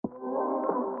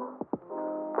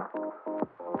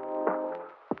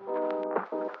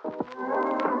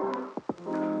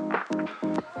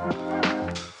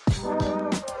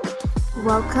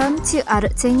Welcome to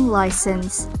Adulting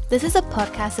License. This is a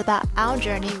podcast about our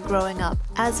journey growing up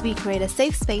as we create a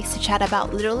safe space to chat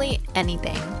about literally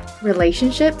anything.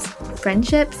 Relationships,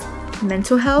 friendships,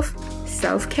 mental health,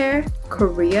 self-care,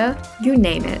 career, you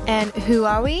name it. And who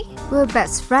are we? We're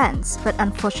best friends, but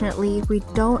unfortunately, we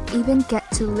don't even get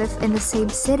to live in the same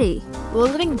city. We're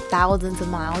living thousands of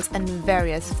miles and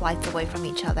various flights away from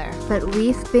each other. But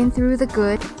we've been through the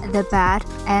good, the bad,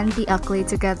 and the ugly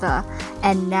together,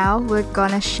 and now we're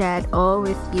gonna share it all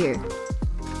with you.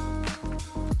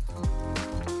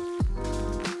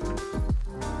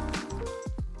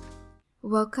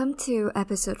 Welcome to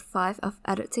episode 5 of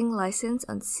Adulting License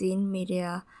on Scene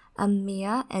Media. I'm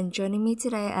Mia, and joining me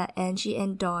today are Angie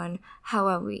and Dawn. How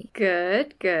are we?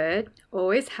 Good.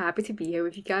 Always happy to be here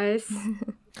with you guys.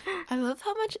 I love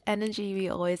how much energy we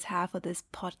always have for this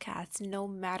podcast, no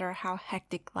matter how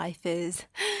hectic life is.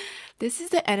 This is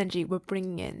the energy we're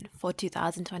bringing in for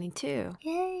 2022.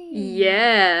 Yay!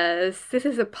 Yes, this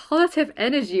is a positive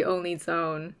energy only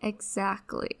zone.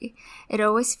 Exactly. It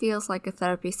always feels like a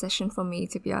therapy session for me,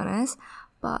 to be honest.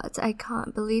 But I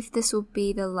can't believe this will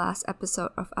be the last episode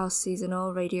of our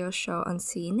seasonal radio show on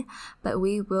Scene. But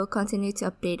we will continue to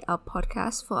update our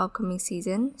podcast for upcoming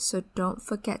season, so don't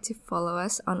forget to follow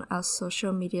us on our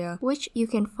social media, which you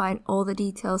can find all the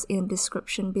details in the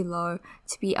description below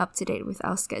to be up to date with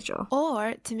our schedule.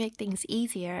 Or, to make things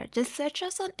easier, just search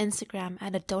us on Instagram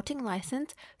at Adulting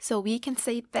License so we can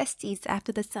say besties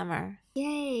after the summer.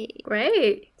 Yay!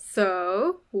 Great.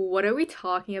 So, what are we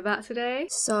talking about today?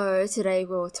 So today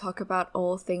we'll talk about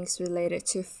all things related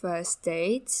to first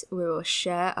dates. We will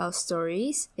share our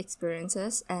stories,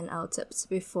 experiences, and our tips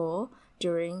before,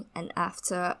 during, and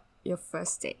after your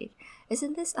first date.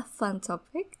 Isn't this a fun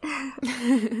topic?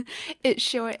 It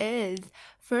sure is.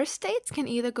 First dates can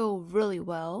either go really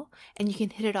well and you can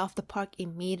hit it off the park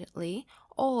immediately,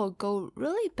 or go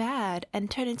really bad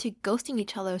and turn into ghosting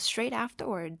each other straight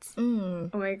afterwards. Oh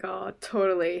my god,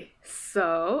 totally.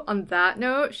 So, on that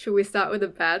note, should we start with the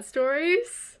bad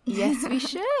stories? Yes, we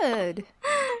should.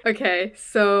 Okay,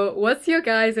 so what's your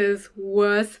guys'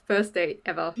 worst first date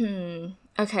ever?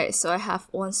 Okay, so I have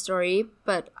one story,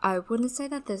 but I wouldn't say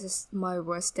that this is my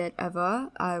worst date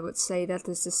ever. I would say that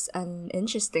this is an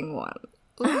interesting one.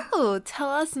 Ooh, tell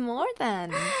us more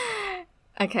then.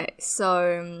 Okay,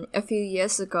 so a few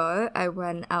years ago, I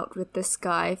went out with this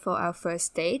guy for our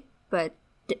first date, but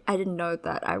I didn't know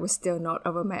that I was still not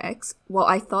over my ex. Well,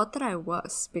 I thought that I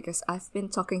was, because I've been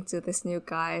talking to this new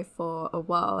guy for a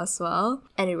while as well.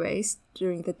 Anyways,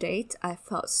 during the date, I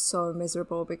felt so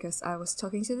miserable because I was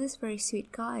talking to this very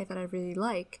sweet guy that I really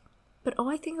like. But all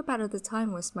I think about at the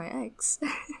time was my ex.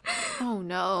 Oh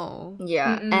no.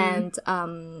 Yeah, and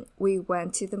we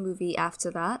went to the movie after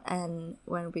that, and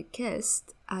when we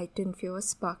kissed, I didn't feel a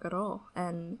spark at all,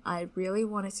 and I really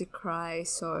wanted to cry,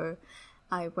 so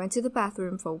I went to the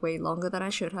bathroom for way longer than I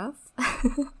should have.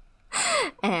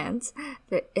 And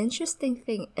the interesting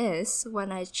thing is,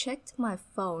 when I checked my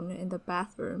phone in the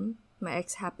bathroom, my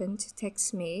ex happened to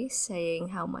text me saying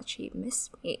how much he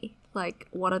missed me. Like,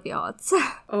 what are the odds?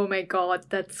 Oh my god,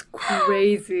 that's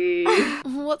crazy.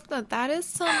 What's that? That is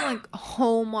some like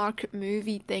Hallmark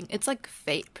movie thing. It's like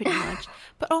fate pretty much.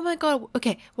 But oh my god,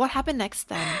 okay, what happened next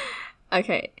then?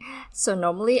 Okay, so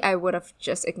normally I would have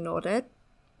just ignored it,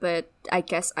 but I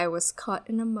guess I was caught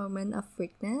in a moment of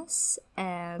weakness,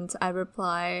 and I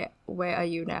reply, "Where are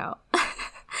you now?"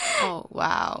 Oh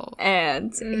wow.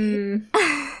 And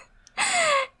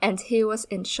and he was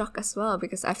in shock as well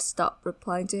because I've stopped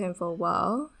replying to him for a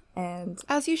while, and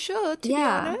As you should, to be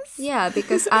honest. yeah,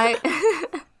 because I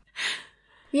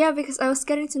because I was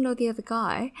getting to know the other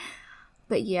guy.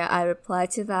 But yeah, I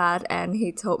replied to that, and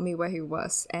he told me where he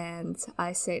was, and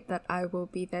I said that I will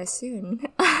be there soon.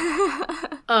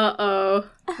 Uh-oh.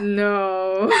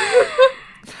 No.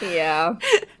 Yeah.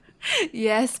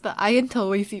 Yes, but I can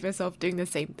totally see myself doing the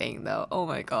same thing though. Oh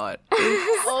my god.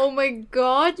 Oh my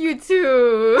god, you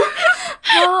two.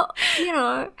 Well, you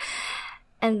know.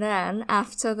 And then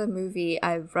after the movie,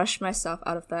 I rushed myself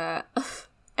out of there,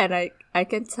 and I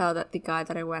can tell that the guy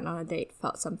that I went on a date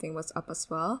felt something was up as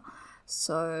well.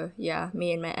 So yeah,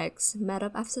 me and my ex met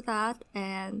up after that,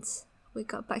 and we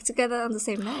got back together on the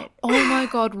same night. Oh my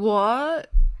god,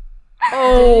 what?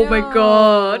 Oh my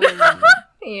god.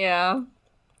 Yeah.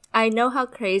 I know how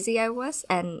crazy I was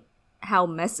and how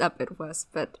messed up it was,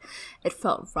 but it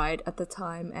felt right at the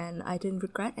time, and I didn't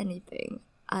regret anything.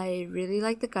 I really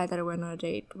like the guy that I went on a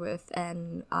date with,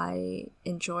 and I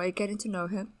enjoy getting to know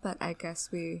him, but I guess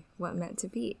we weren't meant to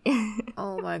be.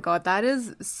 Oh my god, that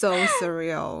is so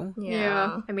surreal.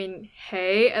 Yeah. I mean,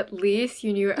 hey, at least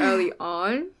you knew early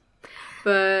on.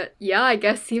 But yeah, I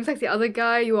guess seems like the other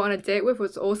guy you were on a date with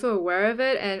was also aware of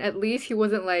it, and at least he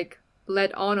wasn't like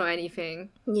led on or anything.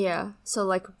 Yeah, so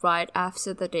like right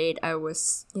after the date, I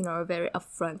was, very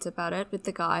upfront about it with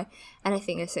the guy. And I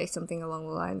think I say something along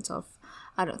the lines of,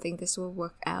 I don't think this will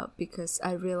work out because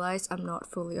I realize I'm not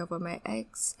fully over my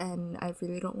ex and I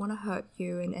really don't want to hurt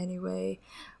you in any way,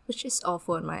 which is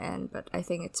awful on my end. But I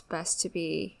think it's best to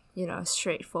be,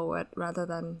 straightforward rather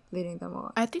than leading them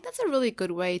on. I think that's a really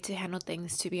good way to handle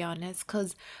things, to be honest,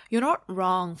 because you're not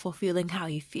wrong for feeling how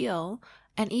you feel.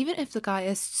 And even if the guy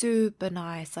is super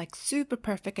nice, like super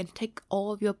perfect and tick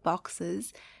all of your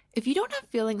boxes, if you don't have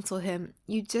feelings for him,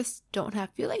 you just don't have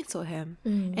feelings for him.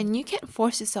 And you can't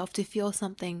force yourself to feel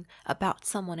something about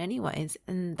someone anyways,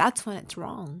 and that's when it's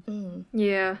wrong.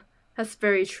 Yeah, that's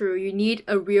very true. You need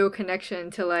a real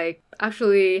connection to like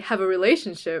actually have a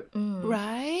relationship.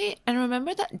 Right? And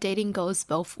remember that dating goes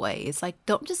both ways. Like,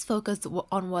 don't just focus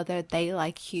on whether they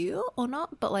like you or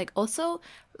not, but like also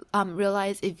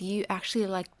realize if you actually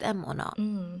like them or not.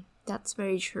 That's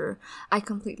very true. I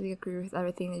completely agree with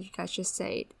everything that you guys just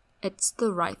said. It's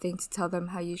the right thing to tell them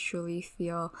how you truly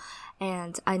feel.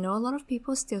 And I know a lot of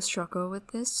people still struggle with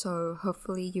this, so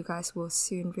hopefully you guys will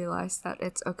soon realize that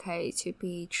it's okay to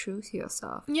be true to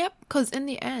yourself. Yep, because in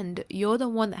the end, you're the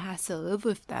one that has to live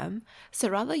with them. So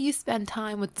rather you spend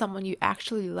time with someone you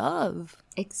actually love.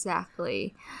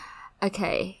 Exactly.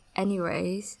 Okay,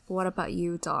 anyways, what about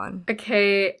you, Dawn?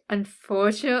 Okay,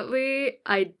 unfortunately,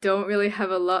 I don't really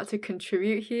have a lot to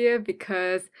contribute here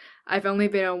because I've only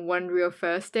been on one real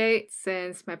first date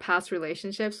since my past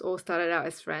relationships all started out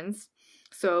as friends.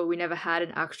 So we never had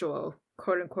an actual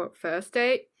quote-unquote first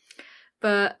date.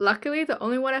 But luckily, the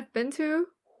only one I've been to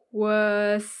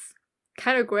was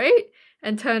kind of great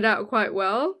and turned out quite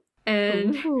well.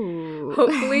 And Ooh.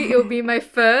 hopefully it'll be my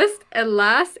first and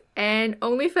last and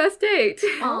only first date.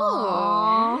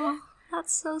 Aww,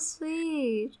 that's so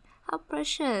sweet. How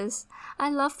precious. I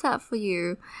love that for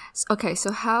you. Okay,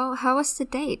 so how was the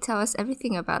date? Tell us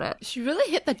everything about it. She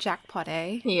really hit the jackpot,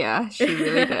 eh? Yeah, she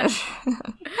really did.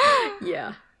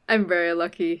 Yeah, I'm very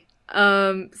lucky.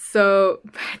 So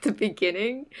at the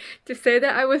beginning, to say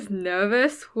that I was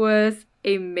nervous was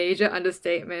a major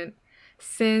understatement,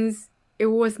 since it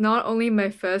was not only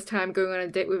my first time going on a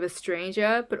date with a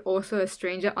stranger, but also a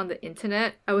stranger on the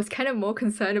internet. I was kind of more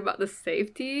concerned about the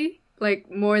safety, like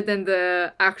more than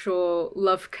the actual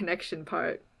love connection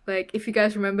part. Like, if you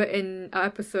guys remember in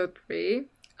episode 3,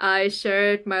 I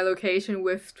shared my location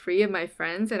with 3 of my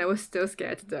friends and I was still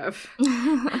scared to death.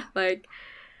 Like,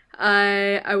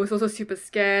 I was also super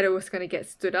scared I was gonna get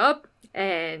stood up,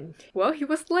 and well, he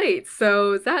was late,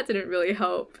 so that didn't really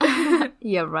help.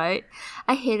 Yeah, right?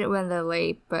 I hate it when they're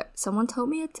late, but someone told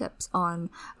me a tips on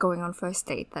going on first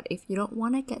date that if you don't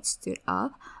want to get stood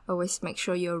up, always make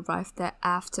sure you arrive there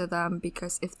after them,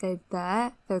 because if they're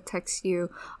there, they'll text you,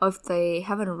 or if they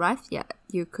haven't arrived yet,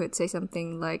 you could say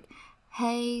something like,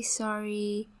 hey,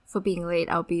 sorry for being late,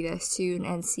 I'll be there soon,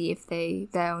 and see if they're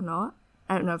there or not.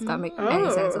 I don't know if that makes any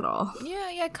sense at all.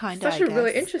 Yeah, kind of. It's actually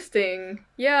really interesting.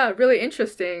 Yeah, really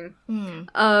interesting.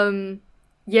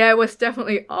 Yeah, it was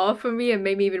definitely off for me and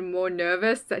made me even more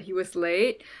nervous that he was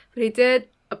late. But he did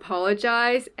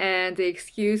apologize and the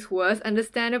excuse was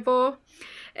understandable.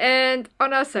 And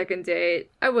on our second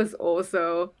date, I was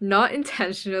also not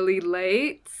intentionally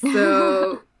late,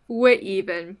 so we're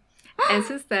even. And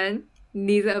since then,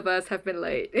 neither of us have been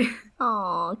late.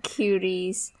 Aw,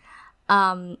 cuties.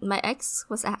 My ex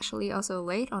was actually also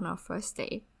late on our first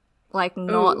date. Like,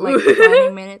 not like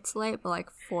 20 minutes late, but like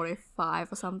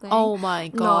 45 or something. Oh my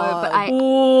god. No, but I...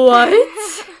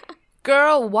 What?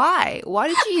 Girl, why? Why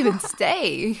did you even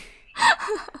stay?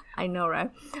 I know, right?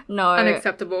 No.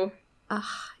 Unacceptable.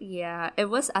 Yeah, it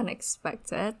was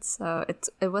unexpected. So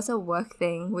it was a work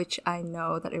thing, which I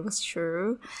know that it was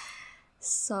true.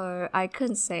 So I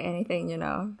couldn't say anything,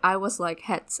 I was like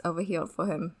heads over heels for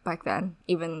him back then,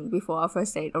 even before our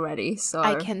first date already. So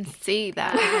I can see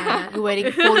that. You're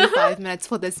waiting 45 minutes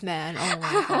for this man. Oh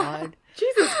my god.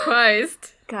 Jesus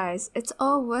Christ. Guys, it's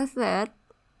all worth it.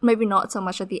 Maybe not so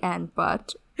much at the end,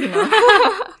 but I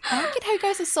don't get how you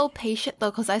guys are so patient though,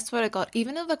 because I swear to God,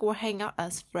 even if like we're hanging out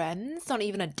as friends, not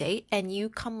even a date, and you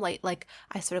come late, like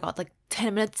I swear to God, like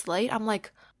 10 minutes late, I'm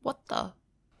like, what the?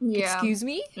 yeah. Excuse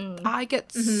me? I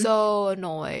get so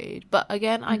annoyed. But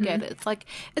again, I get it. It's like,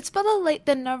 it's better late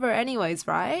than never anyways,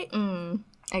 right?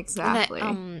 Exactly.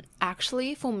 And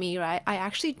actually, for me, right, I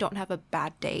actually don't have a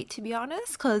bad date, to be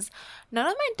honest, because none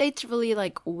of my dates really,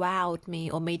 like, wowed me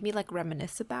or made me, like,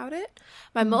 reminisce about it.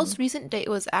 My most recent date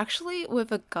was actually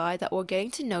with a guy that we're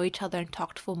getting to know each other and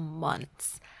talked for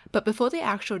months. But before the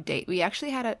actual date, we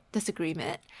actually had a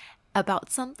disagreement.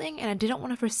 about something and I didn't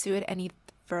want to pursue it any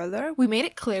further. We made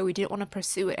it clear we didn't want to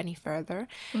pursue it any further.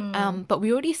 But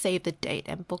we already saved the date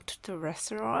and booked the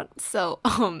restaurant. So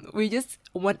we just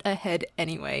went ahead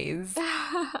anyways.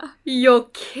 You're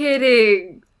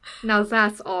kidding. Now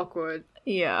that's awkward.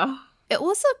 Yeah. It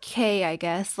was okay, I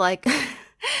guess. Like,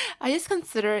 I just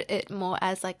consider it more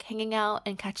as like hanging out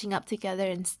and catching up together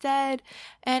instead.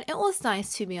 And it was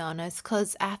nice, to be honest,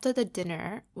 because after the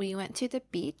dinner, we went to the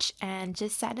beach and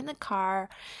just sat in the car,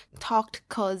 talked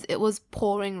because it was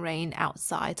pouring rain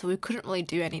outside, so we couldn't really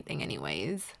do anything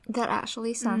anyways. That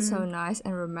actually sounds so nice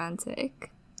and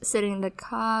romantic. Sitting in the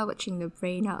car, watching the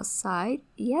rain outside.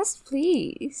 Yes,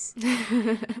 please.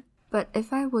 But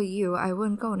if I were you, I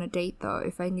wouldn't go on a date though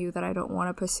if I knew that I don't want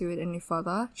to pursue it any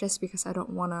further, just because I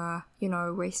don't want to,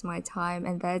 waste my time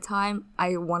and their time.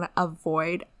 I want to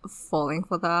avoid falling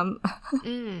for them.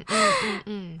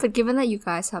 But given that you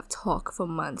guys have talked for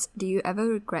months, do you ever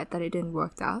regret that it didn't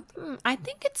work out? I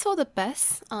think it's for the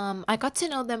best. I got to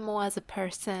know them more as a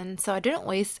person, so I didn't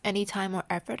waste any time or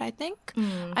effort, I think.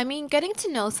 I mean, getting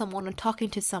to know someone or talking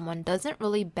to someone doesn't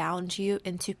really bound you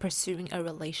into pursuing a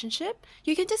relationship.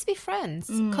 You can just be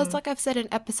friends. Because like I've said in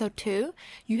episode 2,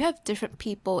 you have different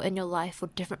people in your life for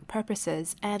different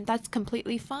purposes, and that's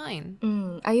completely fine.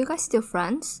 Are you guys still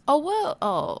friends?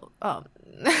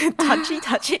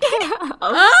 Touchy.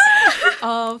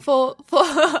 For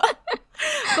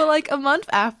for like a month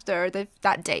after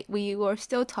that date, we were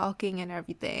still talking and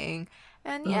everything.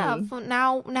 And yeah, for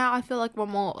now I feel like we're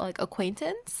more like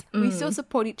acquaintance. We still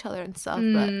support each other and stuff,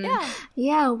 but yeah.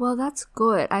 Yeah, well, that's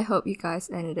good. I hope you guys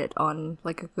ended it on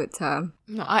like a good term.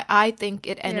 No, I think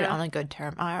it ended on a good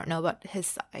term. I don't know about his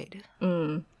side.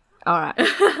 All right.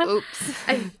 Oops.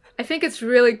 I think it's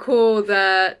really cool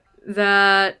that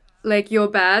like your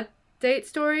bad date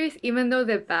stories, even though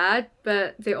they're bad,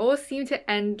 but they all seem to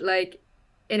end like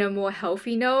in a more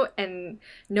healthy note, and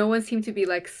no one seemed to be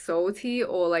like salty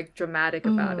or like dramatic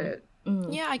about it.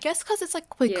 Yeah, I guess because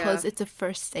it's a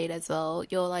first date as well.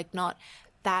 You're like not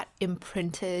that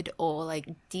imprinted or like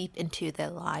deep into their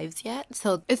lives yet,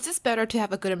 so it's just better to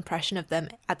have a good impression of them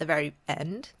at the very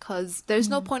end, because there's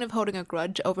no point of holding a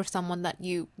grudge over someone that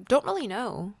you don't really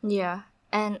know. Yeah,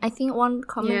 and I think one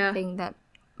common thing that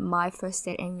my first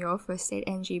date and your first date,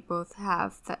 Angie, both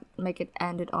have that make it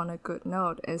ended on a good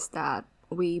note is that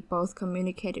we both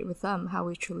communicated with them how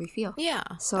we truly feel. Yeah,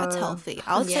 so that's healthy.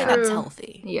 I'll say that's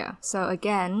healthy. Yeah, so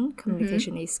again,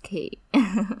 communication is key.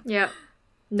 Yeah.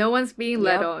 No one's being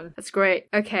led on. That's great.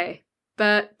 Okay.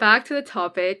 But back to the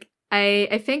topic.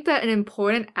 I think that an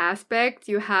important aspect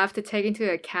you have to take into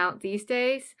account these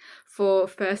days for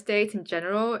first dates in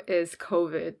general is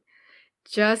COVID.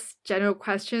 Just general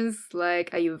questions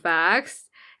like, are you vaxxed?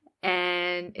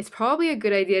 And it's probably a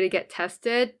good idea to get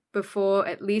tested before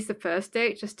at least the first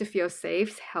date, just to feel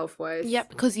safe health-wise. Yep,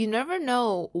 because you never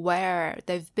know where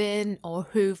they've been or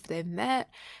who they've met.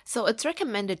 So it's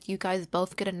recommended you guys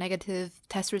both get a negative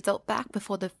test result back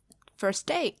before the first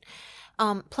date.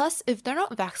 Plus, if they're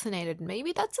not vaccinated,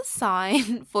 maybe that's a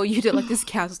sign for you to like just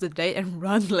cancel the date and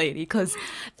run, lady, because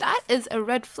that is a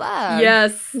red flag.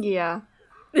 Yes. Yeah.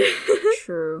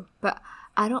 True. But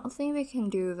I don't think we can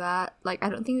do that. Like, I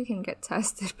don't think we can get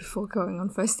tested before going on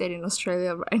first date in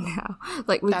Australia right now.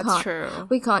 Like, That's true.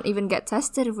 We can't even get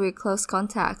tested if we're close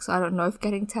contact. So I don't know if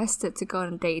getting tested to go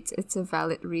on dates, it's a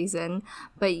valid reason.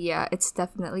 But yeah, it's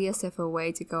definitely a safer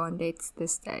way to go on dates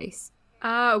these days.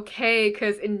 Ah, okay.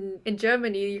 Because in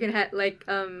Germany, you can have like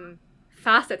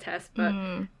faster tests, but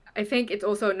I think it's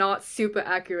also not super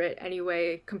accurate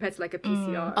anyway compared to like a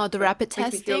PCR. Oh, the rapid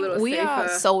testing, we are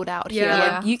safer. sold out here.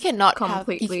 Yeah. Like, you cannot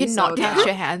Completely catch sold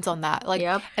your hands on that. Like,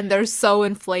 and they're so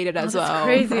inflated as well. That's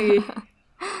crazy.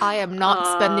 I am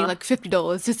not spending like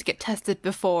 $50 just to get tested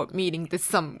before meeting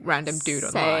some random dude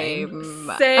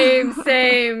online.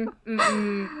 Same.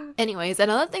 Anyways,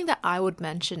 another thing that I would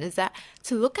mention is that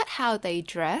to look at how they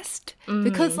dressed,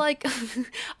 because like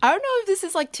I don't know if this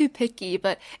is like too picky,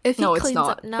 but if he cleans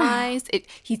up nice,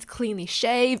 he's cleanly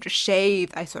shaved,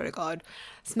 I swear to God,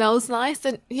 smells nice,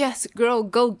 then yes, girl,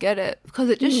 go get it, because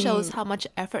it just shows how much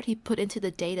effort he put into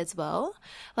the date as well.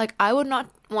 Like, I would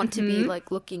not want to be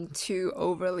like looking too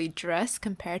overly dressed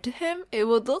compared to him. It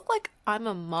would look like I'm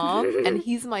a mom and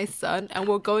he's my son and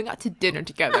we're going out to dinner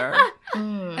together.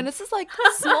 And it's just like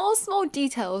small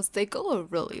details, they go a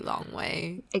really long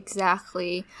way.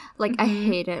 Exactly. Like, I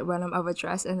hate it when I'm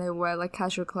overdressed and they wear like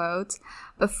casual clothes.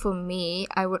 But for me,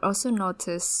 I would also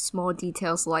notice small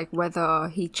details like whether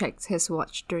he checked his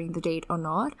watch during the date or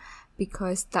not,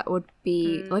 because that would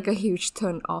be like a huge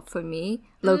turn off for me.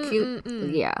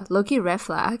 Low-key red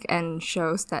flag, and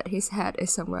shows that his head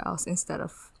is somewhere else instead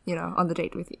of on the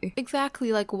date with you.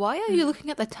 Exactly. Like, why are you looking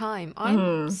at the time?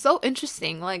 I'm so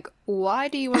interesting. Like, why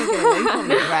do you want to get away from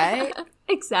me, right?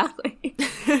 Exactly.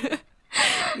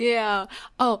 Yeah.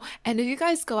 Oh, and if you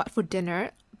guys go out for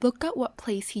dinner, look at what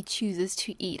place he chooses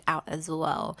to eat out as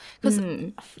well. Because,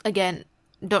 again,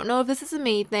 don't know if this is a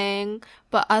me thing,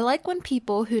 but I like when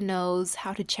people who knows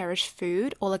how to cherish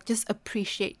food or like just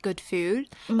appreciate good food.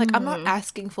 Like, I'm not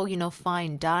asking for,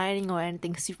 fine dining or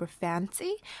anything super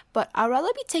fancy, but I'd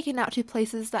rather be taken out to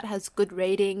places that has good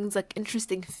ratings, like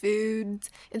interesting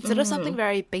foods, instead of something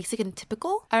very basic and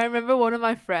typical. I remember one of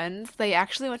my friends, they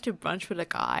actually went to brunch with a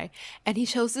guy, and he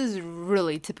chose this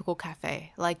really typical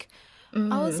cafe. Like,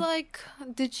 I was like,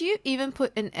 did you even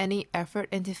put in any effort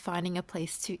into finding a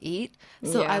place to eat?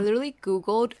 So I literally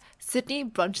Googled Sydney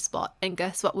brunch spot, and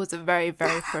guess what was the very,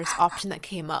 very first option that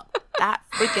came up? That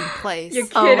freaking place. You're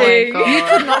Oh my kidding. God. You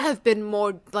could not have been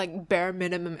more like bare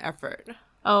minimum effort.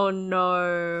 Oh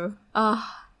no.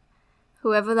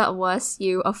 Whoever that was,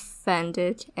 you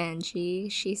offended Angie.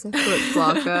 She's a food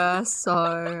blogger,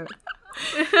 so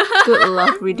good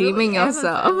luck redeeming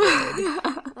yourself.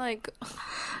 Like,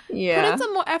 Yeah. put in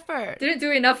some more effort. Didn't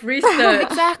do enough research.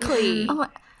 Exactly. Oh,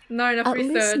 Not enough at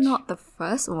least research. not the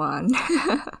first one.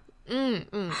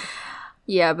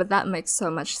 Yeah, but that makes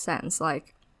so much sense.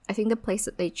 Like, I think the place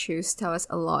that they choose tell us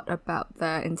a lot about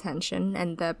their intention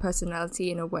and their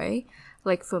personality in a way.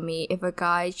 Like for me, if a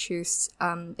guy chooses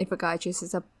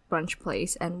a brunch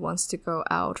place and wants to go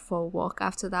out for a walk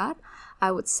after that,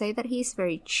 I would say that he's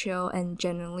very chill and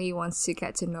genuinely wants to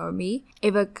get to know me.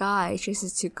 If a guy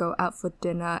chooses to go out for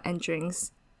dinner and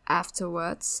drinks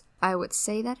afterwards, I would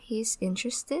say that he's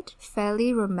interested,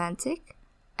 fairly romantic,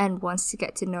 and wants to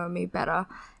get to know me better.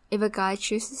 If a guy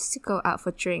chooses to go out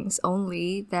for drinks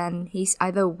only, then he's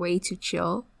either way too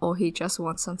chill or he just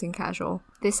wants something casual.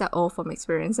 These are all from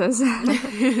experiences.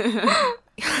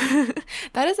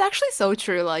 That is actually so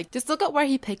true. Like, just look at where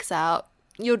he picks out.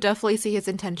 You'll definitely see his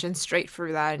intention straight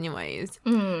through that anyways.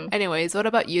 Anyways, what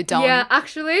about you, Dom? Yeah,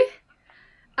 actually,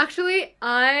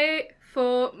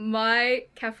 for my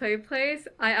cafe place,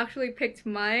 I actually picked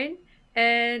mine,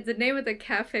 and the name of the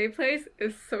cafe place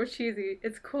is so cheesy.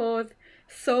 It's called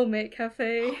Soulmate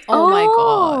Cafe. Oh my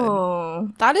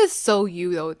god. That is so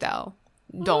you though, Del.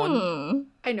 Don.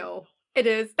 I know, it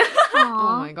is.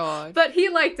 Oh my god. But he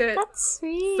liked it. That's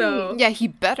sweet. So Yeah, he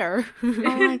better.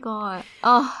 Oh my god.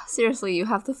 Oh, seriously, you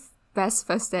have the best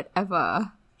first date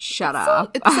ever. Shut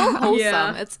up. It's so wholesome.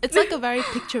 Yeah. It's like a very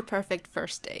picture perfect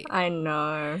first date. I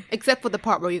know. Except for the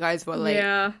part where you guys were late.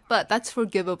 yeah. But that's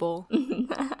forgivable.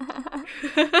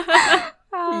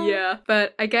 Yeah,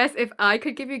 but I guess if I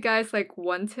could give you guys like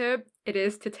one tip, it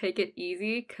is to take it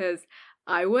easy, because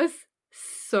I was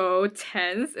so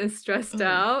tense and stressed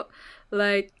out.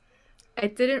 Like, I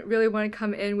didn't really want to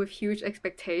come in with huge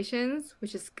expectations,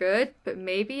 which is good, but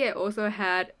maybe I also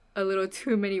had a little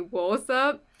too many walls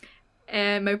up.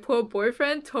 And my poor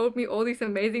boyfriend told me all these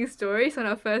amazing stories on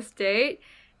our first date,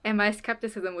 and my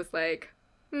skepticism was like,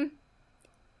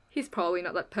 he's probably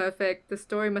not that perfect. The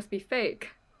story must be fake.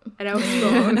 And I was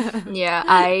wrong. Yeah,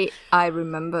 I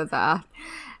remember that.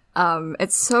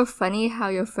 It's so funny how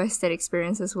your first date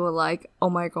experiences were like, oh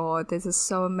my god, this is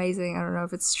so amazing. I don't know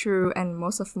if it's true. And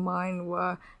most of mine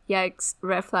were, yikes,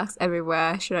 red flags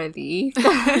everywhere. Should I leave?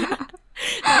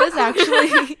 That is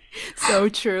actually so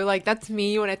true. Like, that's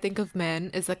me when I think of men,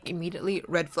 is like immediately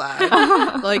red flag.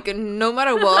 Like, no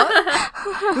matter what.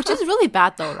 Which is really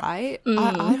bad though, right?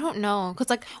 I don't know.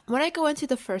 Because like, when I go into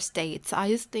the first dates, I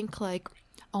just think like,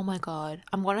 oh my god,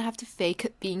 I'm gonna have to fake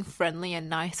being friendly and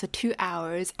nice for 2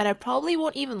 hours, and I probably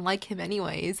won't even like him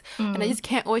anyways. And I just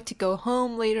can't wait to go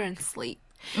home later and sleep.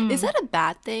 Is that a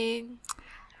bad thing?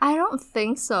 I don't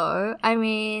think so. I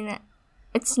mean,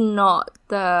 it's not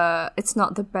the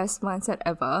best mindset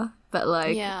ever, but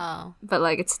like, Yeah. but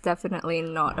like, it's definitely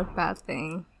not a bad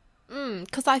thing.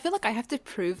 Because I feel like I have to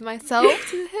prove myself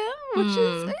to him, which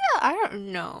is, yeah, I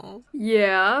don't know.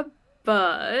 Yeah,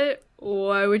 but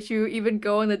why would you even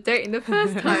go on a date in the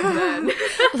first time then?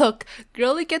 Look,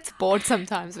 girly gets bored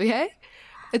sometimes, okay?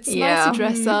 It's nice Yeah. to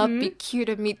dress up, be cute,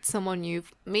 and meet someone new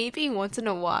maybe once in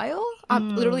a while.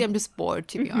 I'm just bored,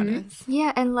 to be honest.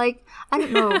 Yeah, and like, I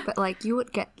don't know, but like, you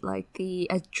would get like the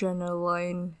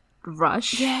adrenaline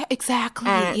rush. Yeah, exactly.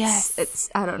 And yes. it's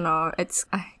I don't know, it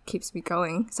keeps me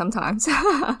going sometimes.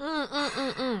 Yeah,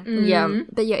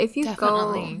 but yeah, if you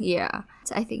Definitely. go, yeah,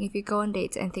 so I think if you go on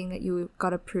dates and think that you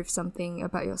gotta prove something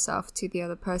about yourself to the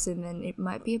other person, then it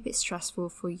might be a bit stressful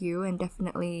for you and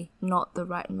definitely not the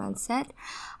right mindset.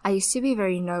 I used to be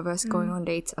very nervous going on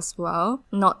dates as well.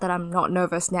 Not that I'm not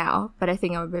nervous now, but I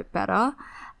think I'm a bit better.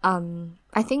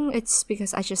 I think it's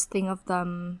because I just think of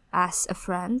them as a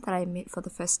friend that I meet for the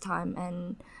first time,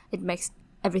 and it makes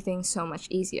everything so much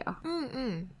easier.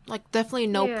 Like, definitely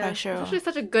no Yeah, pressure. It's actually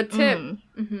such a good tip.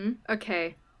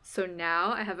 Okay, so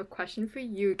now I have a question for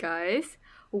you guys.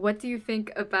 What do you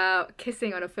think about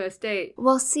kissing on a first date?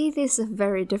 Well, see, this is a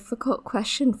very difficult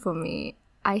question for me.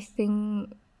 I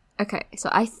think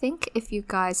if you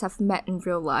guys have met in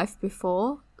real life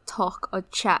before, talk or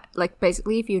chat, like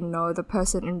basically if you know the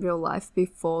person in real life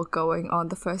before going on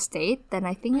the first date, then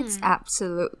I think it's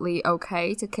absolutely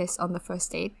okay to kiss on the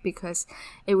first date, because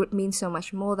it would mean so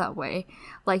much more that way.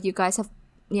 Like, you guys have,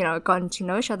 gotten to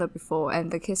know each other before, and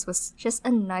the kiss was just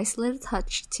a nice little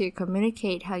touch to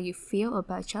communicate how you feel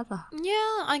about each other.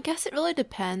 Yeah, I guess it really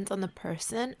depends on the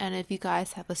person and if you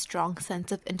guys have a strong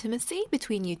sense of intimacy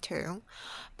between you two.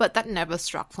 But that never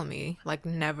struck for me. Like,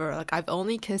 never. Like, I've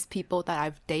only kissed people that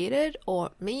I've dated,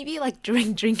 or maybe like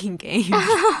during drinking games.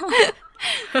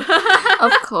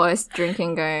 Of course,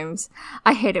 drinking games.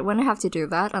 I hate it when I have to do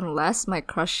that unless my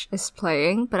crush is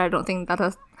playing, but I don't think that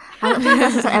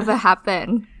has ever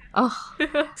happened. Oh,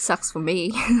 sucks for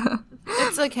me.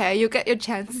 It's okay. You'll get your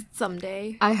chance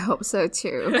someday. I hope so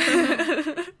too.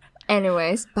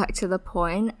 Anyways, back to the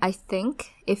point. I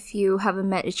think if you haven't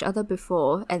met each other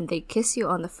before and they kiss you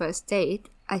on the first date,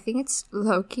 I think it's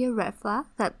low-key a red flag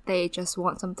that they just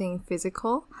want something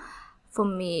physical. For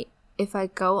me, if I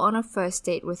go on a first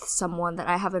date with someone that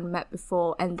I haven't met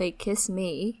before and they kiss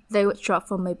me, they would drop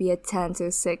from maybe a 10 to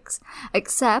a 6.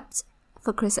 Except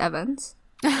for Chris Evans.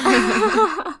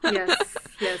 Yes.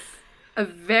 A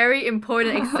very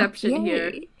important exception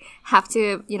here. Have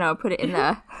to, put it in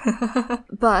there.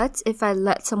 But if I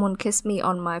let someone kiss me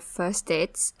on my first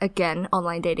dates, again,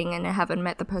 online dating, and I haven't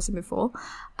met the person before,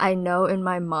 I know in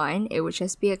my mind it would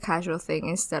just be a casual thing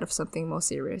instead of something more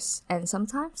serious. And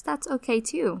sometimes that's okay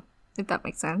too, if that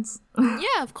makes sense.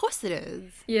 Yeah, of course it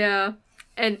is. Yeah.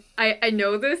 And I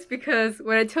know this because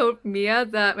when I told Mia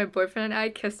that my boyfriend and I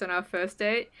kissed on our first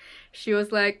date, she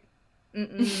was like,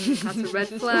 that's a red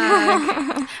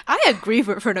flag. I agree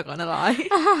with her, not gonna lie.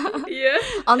 Yeah.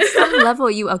 On some level,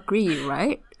 you agree,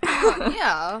 right?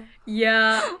 Yeah.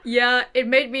 Yeah. It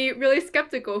made me really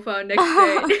skeptical for our next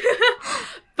date.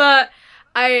 But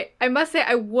I must say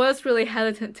I was really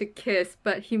hesitant to kiss,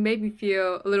 but he made me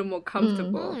feel a little more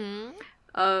comfortable.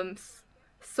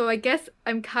 So I guess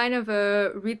I'm kind of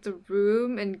a read the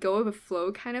room and go with the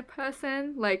flow kind of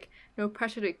person. Like, no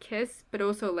pressure to kiss, but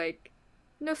also like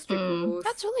no strict rules.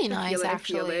 That's really I nice, feel it, I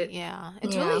actually. feel it. Yeah.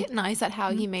 It's really nice that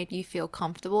how he made you feel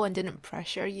comfortable and didn't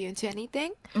pressure you into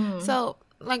anything. So,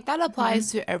 like, that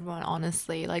applies to everyone,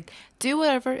 honestly. Like, do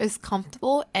whatever is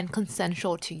comfortable and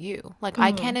consensual to you. Like,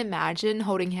 I can't imagine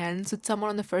holding hands with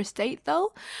someone on the first date,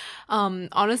 though.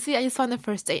 Honestly, I just find the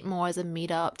first date more as a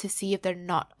meetup to see if they're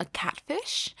not a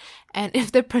catfish and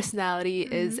if their personality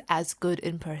is as good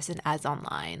in person as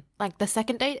online. Like, the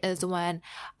second date is when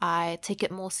I take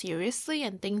it more seriously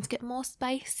and things get more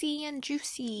spicy and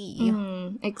juicy.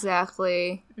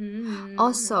 Exactly.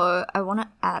 Also, I want to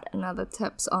add another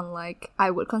tips on, like, I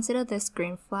would consider this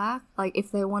green flag. Like,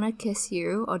 if they want to kiss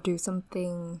you or do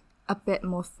something a bit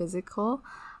more physical,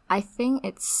 I think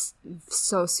it's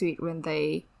so sweet when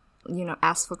they,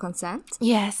 ask for consent.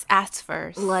 Yes, ask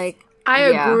first. Like, I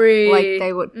agree. Like,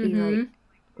 they would be like,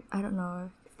 I don't know,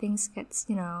 if things gets,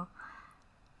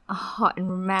 hot and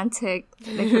romantic,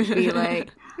 they could be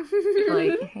like,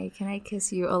 hey, can I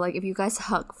kiss you? Or like, if you guys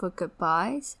hug for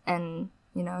goodbyes and,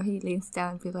 he leans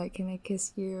down and be like, can I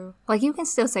kiss you? Like, you can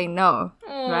still say no,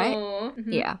 right?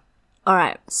 Yeah. All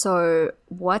right, so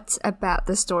what about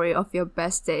the story of your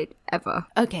best date ever?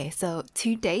 Okay, so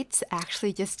 2 dates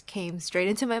actually just came straight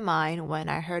into my mind when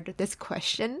I heard this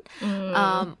question.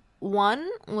 One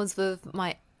was with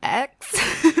my ex.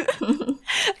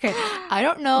 Okay, I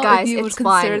don't know Guys, if you would it's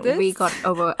consider fine. this. We got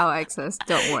over our exes.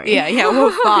 Don't worry. Yeah,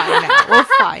 we're fine now. We're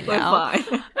fine We're now.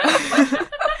 fine.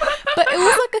 But it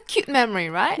was like a cute memory,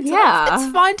 right? So Yeah.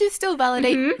 it's fine to still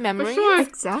validate memories. sure.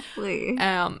 Exactly.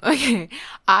 Okay,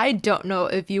 I don't know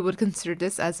if you would consider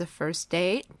this as a first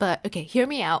date, but okay, hear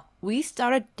me out. We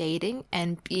started dating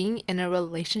and being in a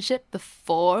relationship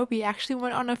before we actually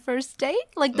went on a first date.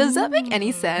 Like, does that make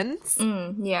any sense?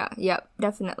 Yeah,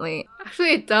 definitely.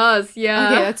 Actually, it does.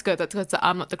 Yeah. Okay, that's good. That's good. So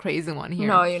I'm not the crazy one here.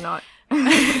 No, you're not.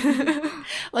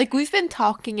 Like, we've been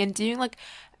talking and doing like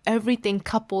everything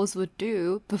couples would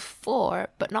do before,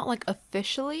 but not like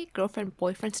officially girlfriend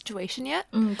boyfriend situation yet.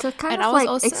 So kind And of I was like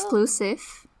also-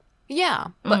 exclusive. Yeah,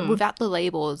 but without the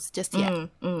labels just yet.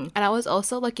 And I was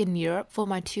also like in Europe for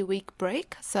my 2-week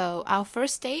break. So our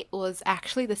first date was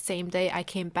actually the same day I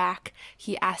came back.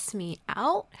 He asked me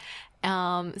out.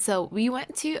 So we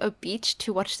went to a beach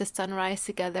to watch the sunrise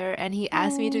together, and he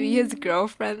asked me to be his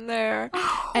girlfriend there.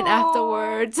 And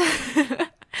afterwards,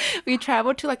 we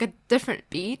traveled to like a different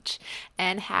beach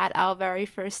and had our very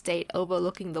first date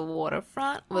overlooking the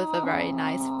waterfront with a very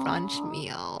nice brunch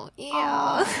meal.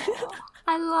 Yeah.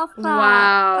 I love that.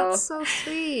 Wow. That's so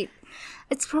sweet.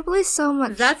 It's probably so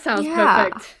much. That sounds yeah,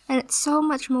 perfect. And it's so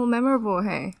much more memorable,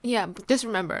 hey? Yeah, but just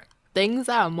remember, things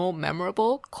that are more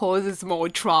memorable causes more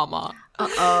trauma.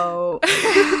 Uh-oh.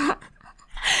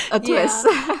 A twist.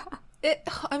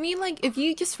 I mean, like, if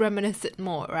you just reminisce it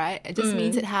more, right? It just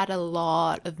means it had a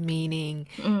lot of meaning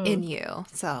in you.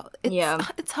 So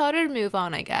it's harder to move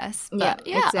on, I guess. But,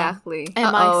 yeah, exactly.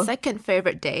 And my second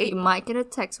favorite You date. might get a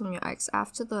text from your ex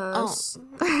after this.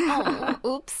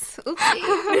 Oops.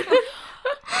 Oopsie.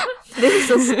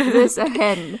 This is a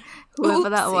hint. Whoever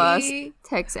that was, Oopsie.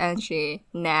 text Angie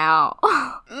now.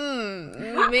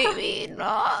 Maybe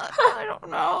not. I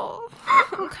don't know.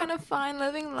 I'm kind of fine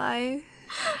living life.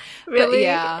 Really? But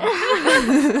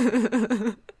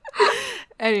yeah.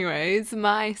 Anyways,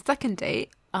 my second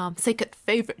date, second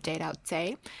favorite date, I would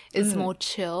say, is more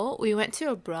chill. We went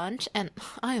to a brunch, and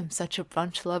I am such a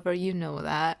brunch lover, you know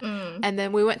that. And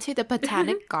then we went to the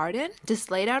Botanic Garden,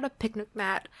 just laid out a picnic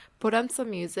mat, put on some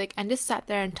music, and just sat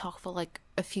there and talked for like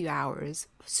a few hours.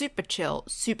 Super chill,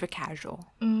 super casual.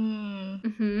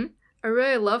 I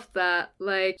really love that.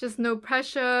 Like, just no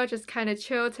pressure, just kind of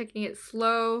chill, taking it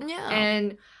slow. Yeah.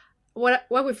 And what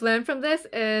we've learned from this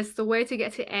is the way to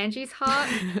get to Angie's heart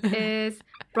is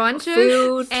brunches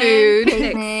Food, and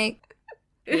picnics. picnic.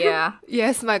 Yeah.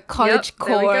 Yes, my college there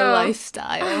we core go.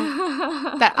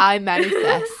 lifestyle that I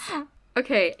manifest.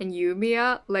 Okay, and you,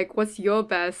 Mia, like, what's your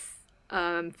best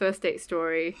first date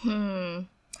story?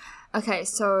 Okay,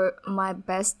 so my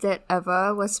best date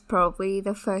ever was probably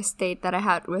the first date that I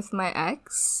had with my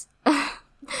ex.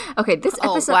 Okay, this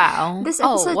episode, wow. this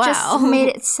Oh, episode wow. just made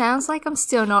it sounds like I'm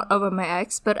still not over my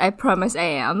ex, but I promise I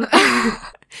am.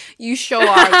 You sure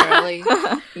are, girly.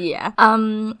 Yeah.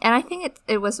 And I think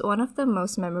it was one of the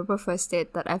most memorable first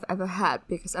date that I've ever had,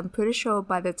 because I'm pretty sure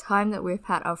by the time that we've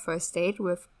had our first date,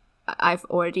 I've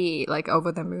already like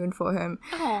over the moon for him.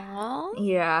 Aww.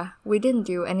 Yeah, we didn't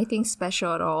do anything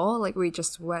special at all. Like, we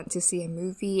just went to see a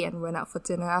movie and went out for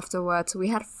dinner afterwards. We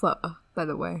had pho, by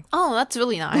the way. Oh, that's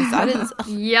really nice. That is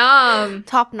Yum!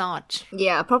 top notch.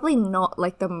 Yeah, probably not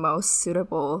like the most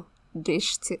suitable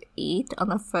dish to eat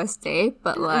on a first date,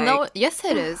 but like, No, yes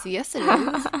it is. Yes it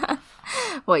is.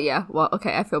 well, yeah, well,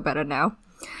 okay, I feel better now.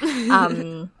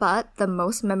 But the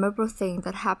most memorable thing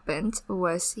that happened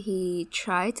was he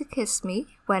tried to kiss me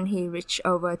when he reached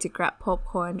over to grab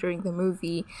popcorn during the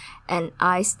movie, and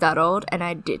I stuttered and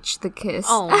I ditched the kiss.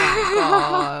 Oh my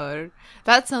god.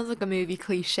 That sounds like a movie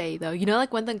cliche though. You know,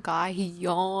 like when the guy, he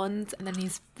yawns and then he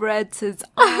spreads his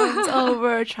arms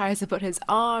over, tries to put his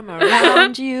arm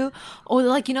around you. Or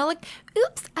like, you know, like,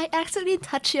 oops, I accidentally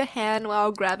touched your hand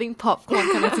while grabbing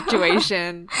popcorn kind of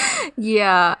situation.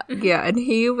 Yeah, and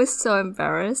he was so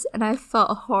embarrassed, and I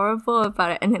felt horrible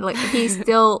about it. And like, he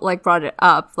still like brought it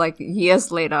up like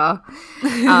years later.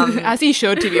 As he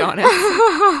should, to be honest.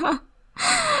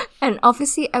 And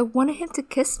obviously, I wanted him to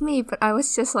kiss me, but I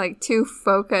was just like too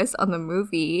focused on the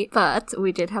movie. But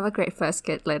we did have a great first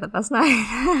date later that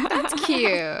night. That's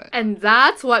cute. And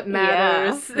that's what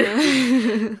matters.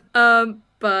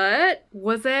 But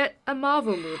was it a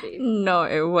Marvel movie? No,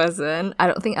 it wasn't. I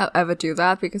don't think I'll ever do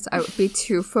that because I would be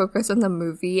too focused on the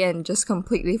movie and just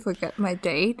completely forget my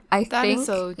date. That is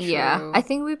so true. Yeah, I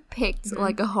think we picked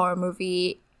like a horror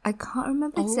movie. I can't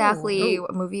remember exactly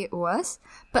what movie it was,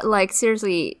 but like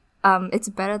seriously, it's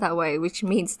better that way, which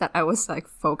means that I was like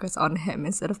focused on him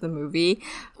instead of the movie.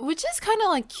 Which is kind of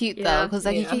like cute though, Yeah, because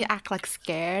like you yeah. can act like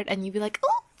scared and you'd be like,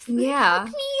 oh, Yeah,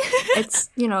 me.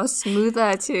 it's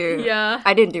smoother too. Yeah.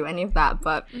 I didn't do any of that,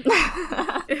 but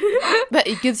But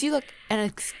it gives you like an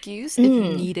excuse if you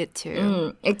needed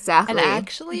to. exactly. And I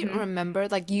actually remember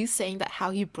like you saying that how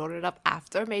he brought it up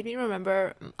after made me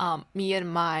remember me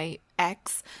and my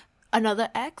ex, another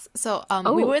ex. So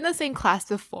we were in the same class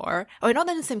before. Or not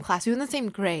in the same class, we were in the same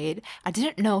grade. I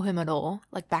didn't know him at all,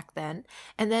 like back then.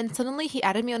 And then suddenly he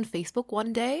added me on Facebook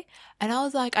one day and I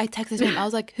was like, I texted him, I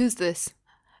was like, who's this?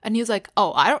 And he was like,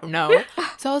 oh, I don't know.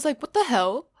 So I was like, what the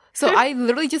hell? So I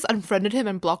literally just unfriended him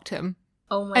and blocked him.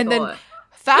 Oh my And god. then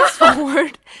fast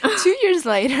forward 2 years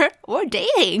later, we're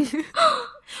dating.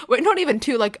 Wait, not even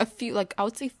two, like a few, like I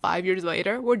would say 5 years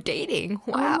later, we're dating.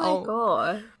 Wow. Oh my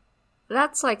god.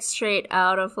 That's like straight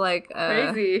out of like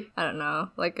a, Crazy. I don't know,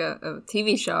 like a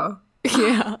TV show.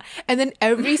 Yeah. And then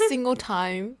every single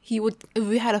time if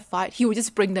we had a fight, he would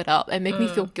just bring that up and make me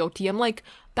feel guilty. I'm like,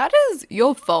 that is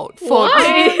your fault for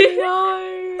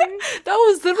Why? that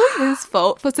was literally his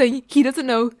fault for saying he doesn't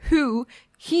know who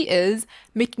he is,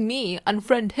 making me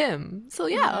unfriend him. So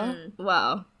yeah.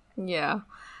 Wow. Yeah.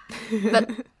 But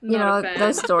you Not a know, fan.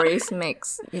 those stories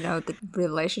makes, you know, the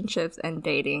relationships and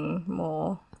dating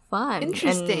more fun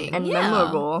Interesting, and yeah.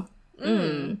 memorable.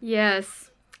 Yes.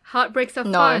 Heartbreaks are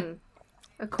No. fun.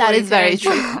 That according is to very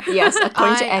Andrew. true. Yes,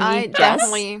 according to I Andy, yes.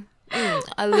 definitely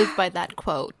I live by that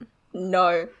quote.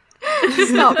 No.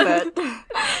 Stop it.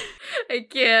 I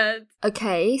can't.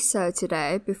 Okay, so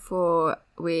today, before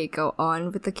we go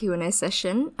on with the Q&A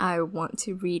session, I want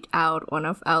to read out one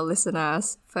of our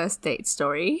listeners' first date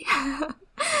story.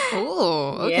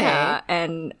 Oh, okay. Yeah,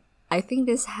 and I think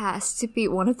this has to be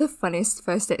one of the funniest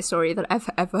first date story that I've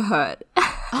ever heard.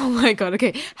 Oh my god,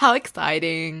 okay. How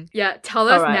exciting. Yeah, tell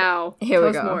us Alright, now. Here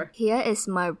tell we us go. more. Here is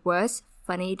my worst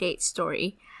funny date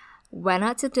story. Went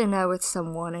out to dinner with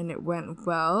someone and it went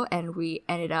well, and we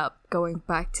ended up going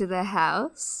back to their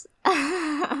house.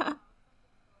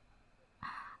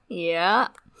 Yeah.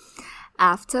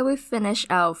 After we finished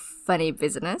our funny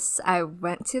business, I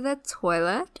went to the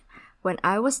toilet. When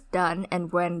I was done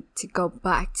and went to go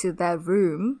back to their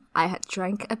room, I had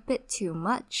drank a bit too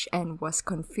much and was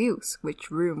confused which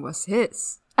room was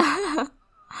his.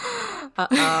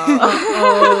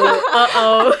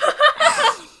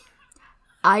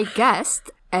 I guessed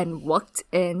and walked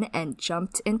in and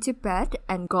jumped into bed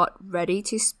and got ready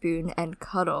to spoon and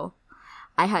cuddle.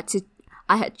 I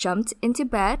had jumped into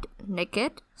bed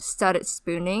naked, started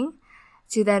spooning,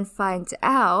 to then find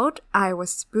out I was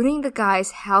spooning the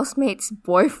guy's housemate's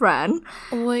boyfriend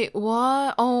Wait,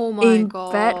 what? Oh my in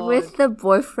god. bed with the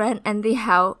boyfriend and the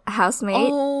housemate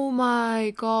Oh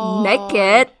my god.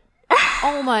 naked.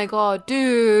 Oh my god,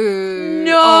 dude.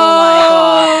 No! Oh my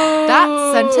god.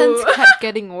 That sentence kept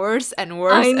getting worse and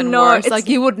worse I and know, worse. it's- Like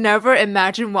you would never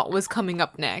imagine what was coming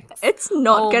up next. It's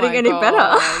not Oh getting my any God.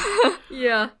 better.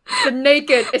 Yeah. The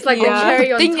naked. It's like Yeah. the cherry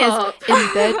The on thing top. is,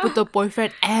 in bed with the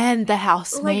boyfriend and the Like,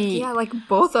 housemate. yeah, like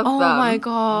both of Oh them. my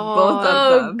god. Both of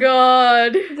Oh them.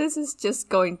 god. This is just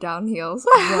going downhill.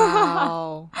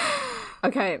 Wow.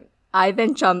 Okay, I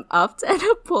then jumped up and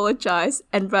apologized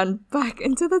and ran back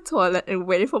into the toilet and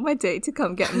waited for my date to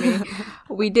come get me.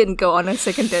 We didn't go on a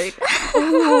second date.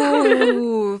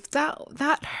 Ooh,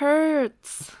 that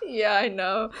hurts. Yeah, I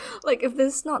know. Like, if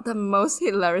this is not the most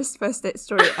hilarious first date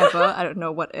story ever, I don't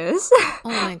know what is. Oh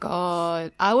my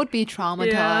god. I would be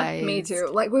traumatized. Me too.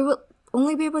 Like, we will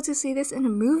only be able to see this in a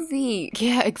movie.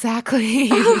 Yeah,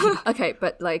 exactly. Okay,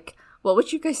 but like, what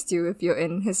would you guys do if you're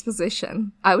in his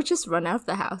position? I would just run out of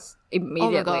the house Oh my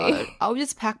immediately. god. I would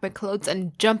just pack my clothes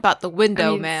and jump out the window,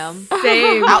 I mean, ma'am.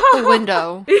 Same. Out the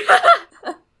window.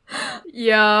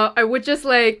 Yeah, I would just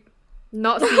like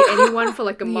not see anyone for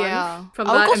like a month Yeah. from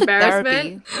I would that go to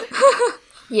embarrassment.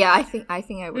 Yeah, I think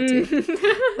I would too.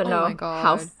 But Oh no, my God.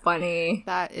 how funny.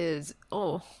 That is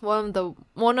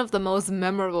one of the most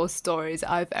memorable stories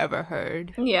I've ever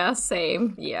heard. Yeah,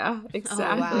 same. Yeah,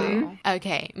 exactly. Oh, wow.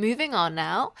 Okay, moving on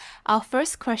now. Our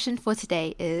first question for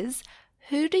today is,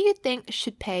 who do you think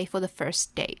should pay for the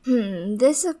first date?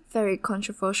 This is a very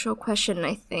controversial question,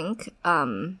 I think.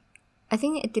 I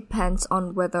think it depends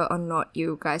on whether or not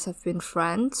you guys have been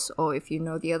friends or if you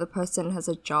know the other person has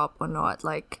a job or not.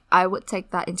 Like, I would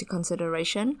take that into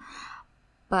consideration.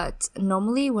 But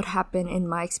normally what happened in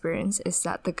my experience is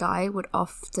that the guy would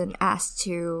often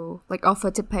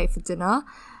offer to pay for dinner.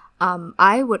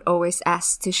 I would always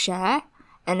ask to share.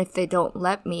 And if they don't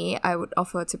let me, I would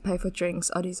offer to pay for drinks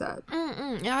or dessert.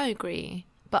 Yeah, I agree.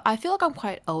 But I feel like I'm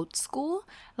quite old school.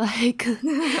 Like,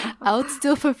 I would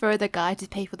still prefer the guy to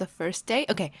pay for the first date.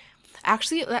 Okay,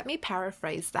 actually, let me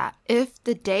paraphrase that. If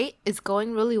the date is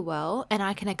going really well and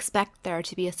I can expect there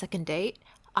to be a second date,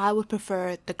 I would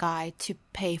prefer the guy to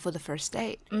pay for the first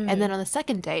date. And then on the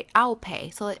second date, I'll pay.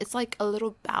 So it's like a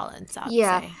little balance, I would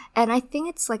Yeah, say. and I think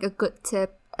it's like a good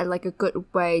tip and like a good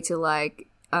way to like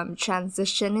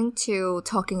transition into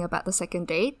talking about the second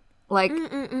date. Like,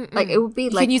 like it would be You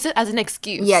like, can use it as an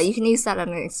excuse. yeah, you can use that as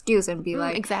an excuse and be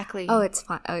like, exactly. oh, it's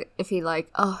fine. If he like,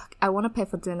 oh, I want to pay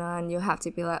for dinner, and you have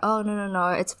to be like, oh, no,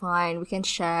 it's fine, we can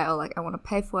share, or like, I want to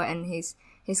pay for it, and he's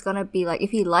gonna be like,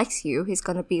 if he likes you, he's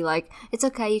gonna be like, it's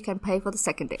okay, you can pay for the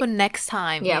second date. For next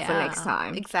time. Yeah, for next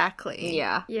time. Exactly.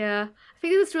 Yeah. Yeah, I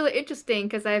think this is really interesting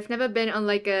because I've never been on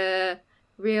like a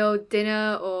real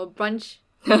dinner or brunch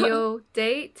meal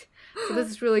date, so this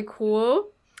is really cool.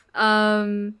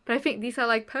 But I think these are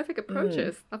like perfect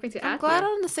approaches. Nothing to I'm add. glad there.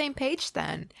 I'm on the same page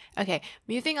then. Okay,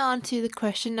 moving on to the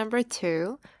question number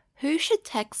 2. Who should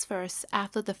text first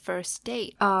after the first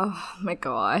date? Oh my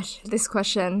gosh, this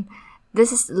question.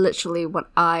 This is literally what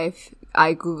I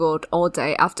googled all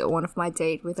day after one of my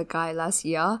date with a guy last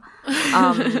year.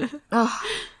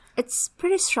 It's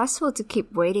pretty stressful to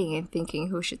keep waiting and thinking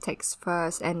who should text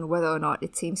first and whether or not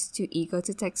it seems too eager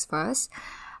to text first.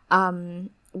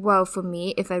 Well, for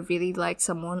me, if I really like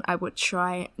someone, I would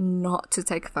try not to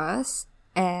text first,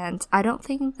 and I don't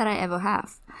think that I ever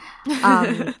have.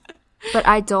 But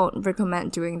I don't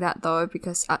recommend doing that though,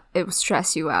 because it will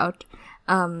stress you out.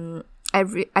 I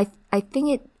really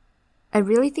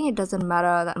think it doesn't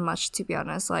matter that much, to be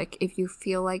honest. Like, if you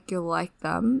feel like you like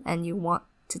them and you want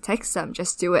to text them,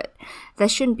 just do it. There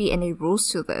shouldn't be any rules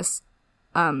to this.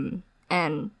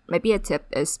 And maybe a tip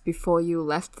is, before you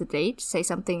left the date, say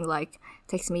something like,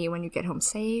 text me when you get home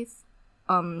safe.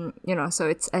 So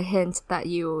it's a hint that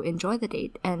you enjoy the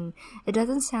date, and it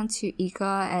doesn't sound too eager,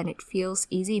 and it feels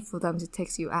easy for them to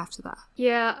text you after that.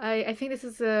 Yeah, I think this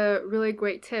is a really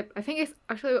great tip. I think it's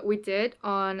actually what we did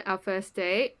on our first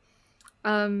date.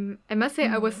 I must say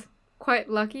I was quite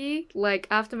lucky. Like,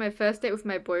 after my first date with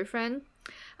my boyfriend,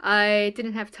 I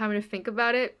didn't have time to think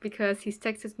about it because he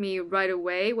texted me right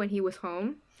away when he was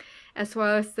home, as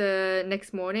well as the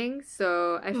next morning,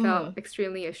 so I felt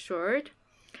extremely assured.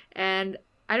 And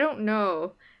I don't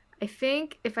know, I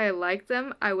think if I liked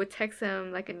them, I would text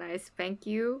them like a nice thank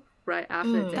you right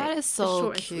after the date. That is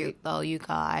so cute though, you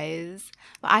guys.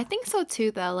 But I think so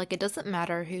too though. Like, it doesn't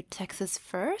matter who texts us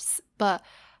first, but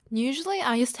usually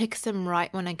I just text them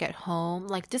right when I get home.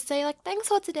 Like, just say like, thanks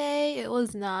for today, it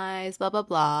was nice, blah blah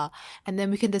blah, and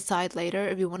then we can decide later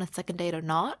if we want a second date or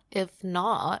not. If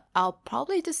not, I'll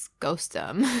probably just ghost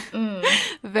them.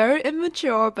 Very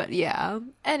immature, but yeah.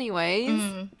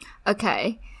 Anyways.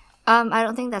 Okay. I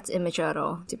don't think that's immature at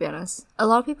all, to be honest. A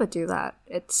lot of people do that.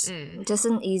 It's just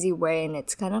an easy way, and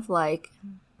it's kind of like,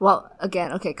 well,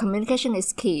 again, okay, communication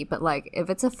is key, but like, if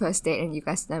it's a first date and you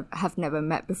guys have never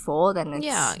met before, then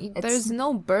it's there's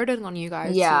no burden on you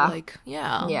guys. Yeah. To like,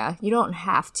 yeah. Yeah, you don't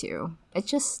have to. It's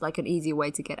just like an easy way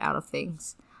to get out of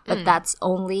things. But that's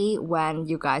only when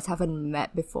you guys haven't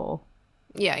met before.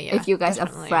 Yeah. If you guys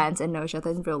definitely. are friends and know each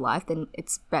other in real life, then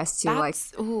it's best to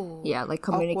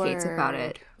communicate about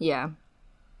it. Yeah.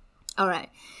 All right.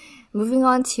 Moving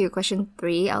on to question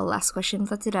 3, our last question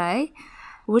for today.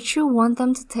 Would you want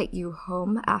them to take you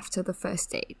home after the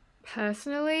first date?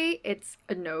 Personally, it's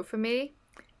a no for me.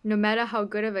 No matter how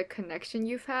good of a connection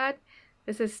you've had,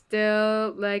 this is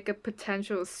still like a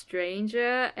potential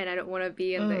stranger, and I don't want to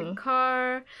be in the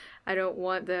car. I don't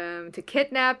want them to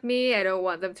kidnap me. I don't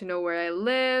want them to know where I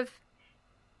live.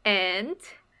 And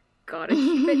gotta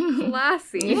keep it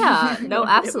classy. Yeah, no,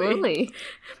 absolutely.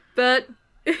 But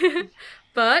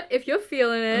if you're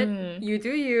feeling it, you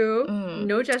do you.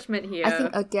 No judgment here. I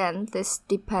think, again, this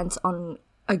depends on,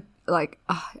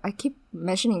 I keep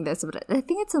mentioning this, but I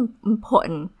think it's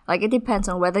important. Like, it depends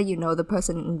on whether you know the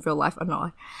person in real life or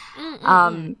not.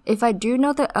 If I do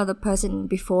know the other person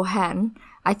beforehand,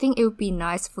 I think it would be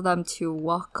nice for them to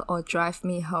walk or drive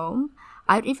me home.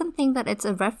 I'd even think that it's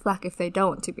a red flag if they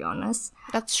don't, to be honest.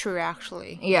 That's true,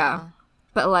 actually. Yeah.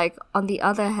 But like, on the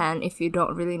other hand, if you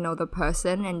don't really know the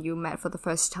person and you met for the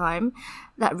first time,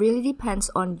 that really depends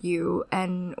on you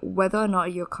and whether or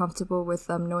not you're comfortable with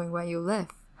them knowing where you live.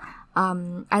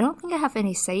 I don't think I have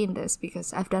any say in this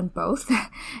because I've done both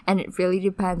and it really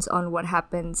depends on what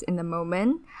happens in the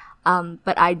moment.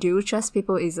 But I do trust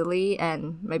people easily,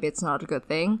 and maybe it's not a good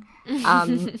thing.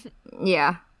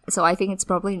 Yeah. So I think it's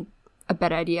probably a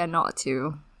better idea not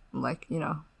to,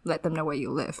 let them know where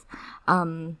you live.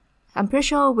 I'm pretty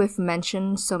sure we've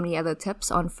mentioned so many other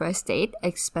tips on first date,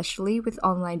 especially with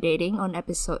online dating on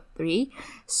episode 3.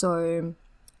 So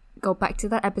go back to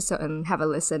that episode and have a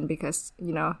listen because,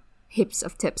 heaps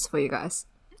of tips for you guys.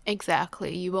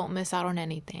 Exactly. You won't miss out on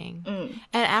anything. And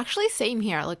actually, same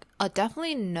here. Like, a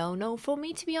definitely no for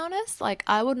me, to be honest. Like,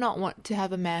 I would not want to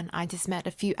have a man I just met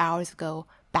a few hours ago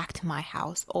back to my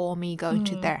house or me going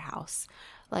to their house.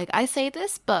 Like, I say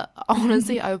this, but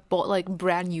honestly, I've brought, like,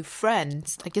 brand new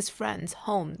friends, like, just friends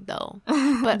home, though.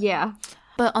 But yeah.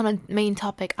 But on a main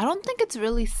topic, I don't think it's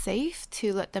really safe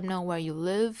to let them know where you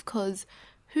live, because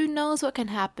who knows what can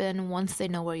happen once they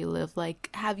know where you live. Like,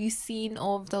 have you seen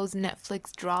all of those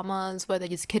Netflix dramas where they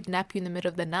just kidnap you in the middle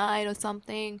of the night or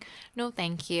something? No,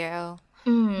 thank you.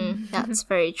 That's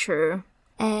very true.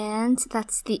 And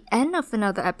that's the end of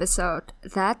another episode.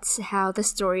 That's how the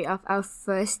story of our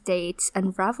first dates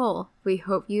unravel. We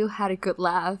hope you had a good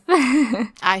laugh.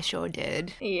 I sure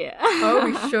did. Yeah. Oh,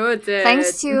 we sure did.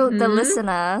 Thanks to the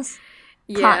listeners.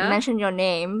 Can't mention your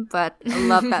name, but I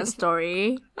love that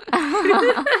story.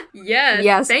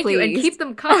 Yes, thank you, and please. keep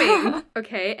them coming.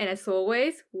 Okay, and as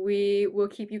always, we will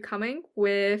keep you coming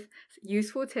with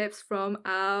useful tips from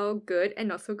our good and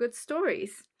not so good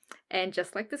stories. And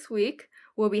just like this week,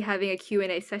 we'll be having a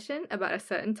Q&A session about a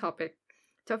certain topic.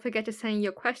 Don't forget to send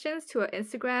your questions to our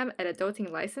Instagram at Adulting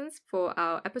License for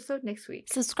our episode next week.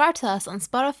 Subscribe to us on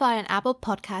Spotify and Apple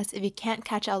Podcasts if you can't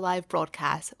catch our live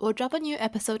broadcast. We'll drop a new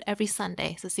episode every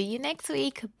Sunday, so see you next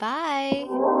week. Bye!